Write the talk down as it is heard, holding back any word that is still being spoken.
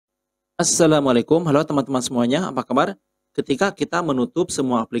Assalamualaikum, halo teman-teman semuanya, apa kabar? Ketika kita menutup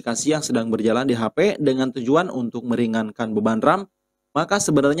semua aplikasi yang sedang berjalan di HP dengan tujuan untuk meringankan beban RAM, maka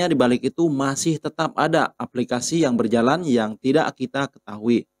sebenarnya di balik itu masih tetap ada aplikasi yang berjalan yang tidak kita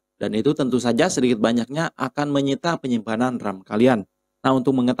ketahui. Dan itu tentu saja sedikit banyaknya akan menyita penyimpanan RAM kalian. Nah,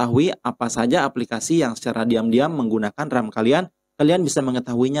 untuk mengetahui apa saja aplikasi yang secara diam-diam menggunakan RAM kalian, kalian bisa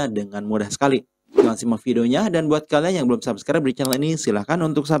mengetahuinya dengan mudah sekali. Jangan simak videonya, dan buat kalian yang belum subscribe di channel ini, silahkan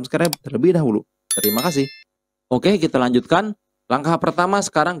untuk subscribe terlebih dahulu. Terima kasih. Oke, kita lanjutkan. Langkah pertama,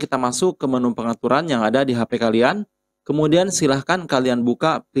 sekarang kita masuk ke menu pengaturan yang ada di HP kalian. Kemudian silahkan kalian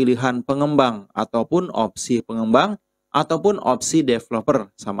buka pilihan pengembang, ataupun opsi pengembang, ataupun opsi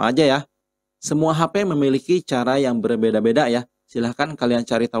developer. Sama aja ya. Semua HP memiliki cara yang berbeda-beda ya. Silahkan kalian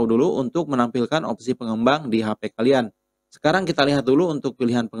cari tahu dulu untuk menampilkan opsi pengembang di HP kalian. Sekarang kita lihat dulu untuk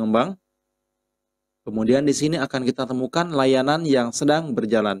pilihan pengembang. Kemudian di sini akan kita temukan layanan yang sedang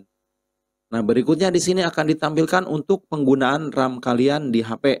berjalan. Nah, berikutnya di sini akan ditampilkan untuk penggunaan RAM kalian di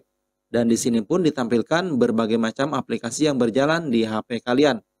HP. Dan di sini pun ditampilkan berbagai macam aplikasi yang berjalan di HP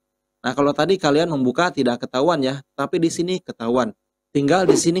kalian. Nah, kalau tadi kalian membuka tidak ketahuan ya, tapi di sini ketahuan. Tinggal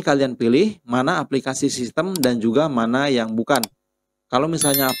di sini kalian pilih mana aplikasi sistem dan juga mana yang bukan. Kalau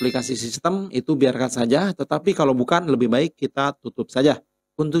misalnya aplikasi sistem itu biarkan saja, tetapi kalau bukan lebih baik kita tutup saja.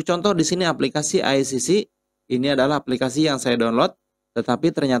 Untuk contoh di sini aplikasi iCC, ini adalah aplikasi yang saya download, tetapi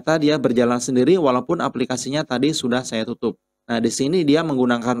ternyata dia berjalan sendiri walaupun aplikasinya tadi sudah saya tutup. Nah, di sini dia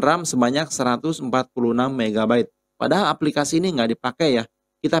menggunakan RAM sebanyak 146 MB. Padahal aplikasi ini nggak dipakai ya.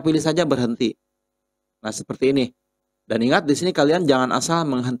 Kita pilih saja berhenti. Nah, seperti ini. Dan ingat di sini kalian jangan asal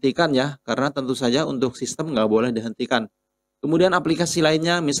menghentikan ya, karena tentu saja untuk sistem nggak boleh dihentikan. Kemudian aplikasi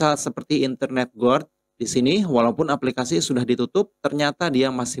lainnya misal seperti Internet Guard. Di sini, walaupun aplikasi sudah ditutup, ternyata dia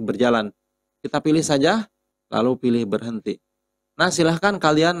masih berjalan. Kita pilih saja, lalu pilih berhenti. Nah, silahkan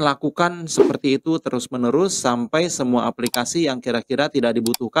kalian lakukan seperti itu terus-menerus sampai semua aplikasi yang kira-kira tidak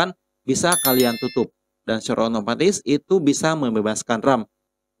dibutuhkan bisa kalian tutup. Dan secara otomatis itu bisa membebaskan RAM.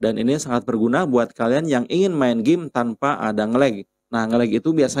 Dan ini sangat berguna buat kalian yang ingin main game tanpa ada nge-lag. Nah, nge-lag itu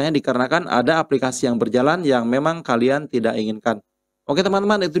biasanya dikarenakan ada aplikasi yang berjalan yang memang kalian tidak inginkan. Oke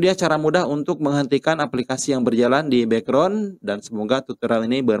teman-teman, itu dia cara mudah untuk menghentikan aplikasi yang berjalan di background, dan semoga tutorial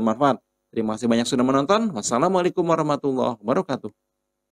ini bermanfaat. Terima kasih banyak sudah menonton. Wassalamualaikum warahmatullahi wabarakatuh.